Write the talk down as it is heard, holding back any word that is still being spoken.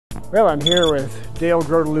Well, I'm here with Dale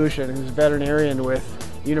Grotelueschen, who's a veterinarian with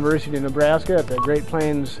University of Nebraska at the Great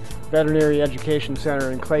Plains Veterinary Education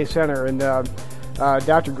Center in Clay Center. And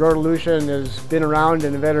Dr. Grotelueschen has been around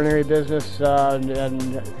in the veterinary business, and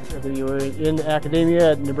you were in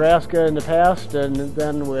academia at Nebraska in the past, and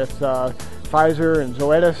then with Pfizer and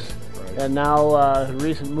Zoetis, and now a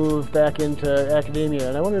recent move back into academia.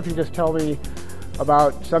 And I wonder if you could just tell me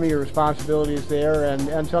about some of your responsibilities there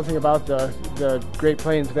and something about the Great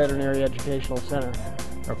Plains Veterinary Educational Center.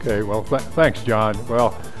 Okay, well, thanks, John. Well,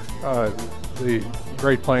 the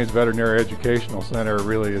Great Plains Veterinary Educational Center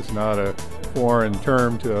really is not a foreign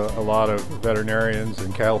term to a lot of veterinarians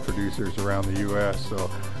and cattle producers around the U.S.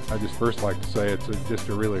 So I just first like to say it's just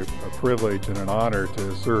really a privilege and an honor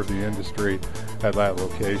to serve the industry at that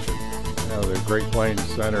location. You know, the Great Plains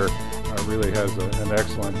Center really has an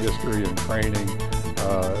excellent history in training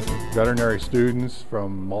veterinary students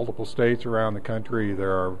from multiple states around the country.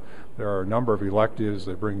 There are a number of electives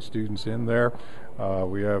that bring students in there.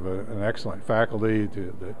 We have an excellent faculty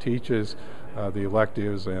that teaches the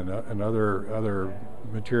electives and other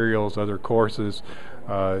materials, other courses.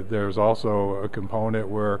 There's also a component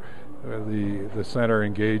where the center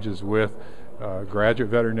engages with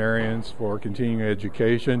graduate veterinarians for continuing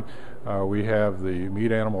education. We have the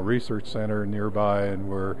Meat Animal Research Center nearby, and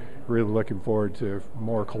we're really looking forward to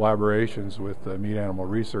more collaborations with the Meat Animal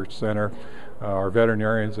Research Center. Our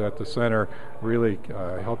veterinarians at the center really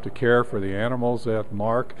help to care for the animals at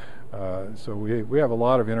MARC. So we have a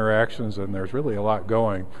lot of interactions, and there's really a lot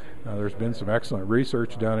going. There's been some excellent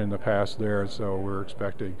research done in the past there, so we're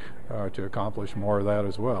expecting to accomplish more of that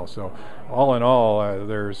as well. So all in all,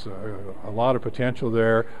 there's a lot of potential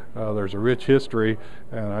there. There's a rich history,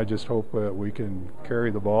 and I just hope that we can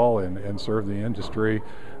carry the ball and serve the industry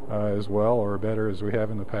as well or better as we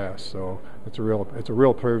have in the past. So it's a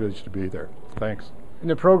real privilege to be there. Thanks. And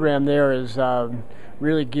the program there is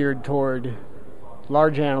really geared toward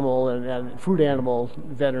large animal and food animal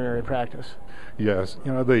veterinary practice. Yes,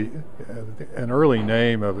 you know, an early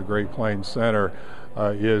name of the Great Plains Center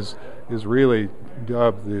is really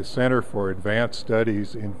dubbed the Center for Advanced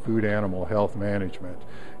Studies in Food Animal Health Management,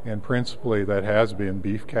 and principally that has been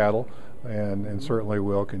beef cattle, and certainly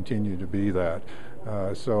will continue to be that.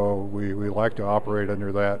 So we like to operate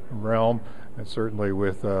under that realm, and certainly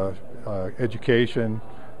with education,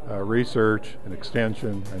 research and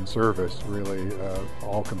extension and service, really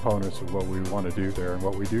all components of what we want to do there and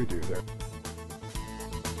what we do there.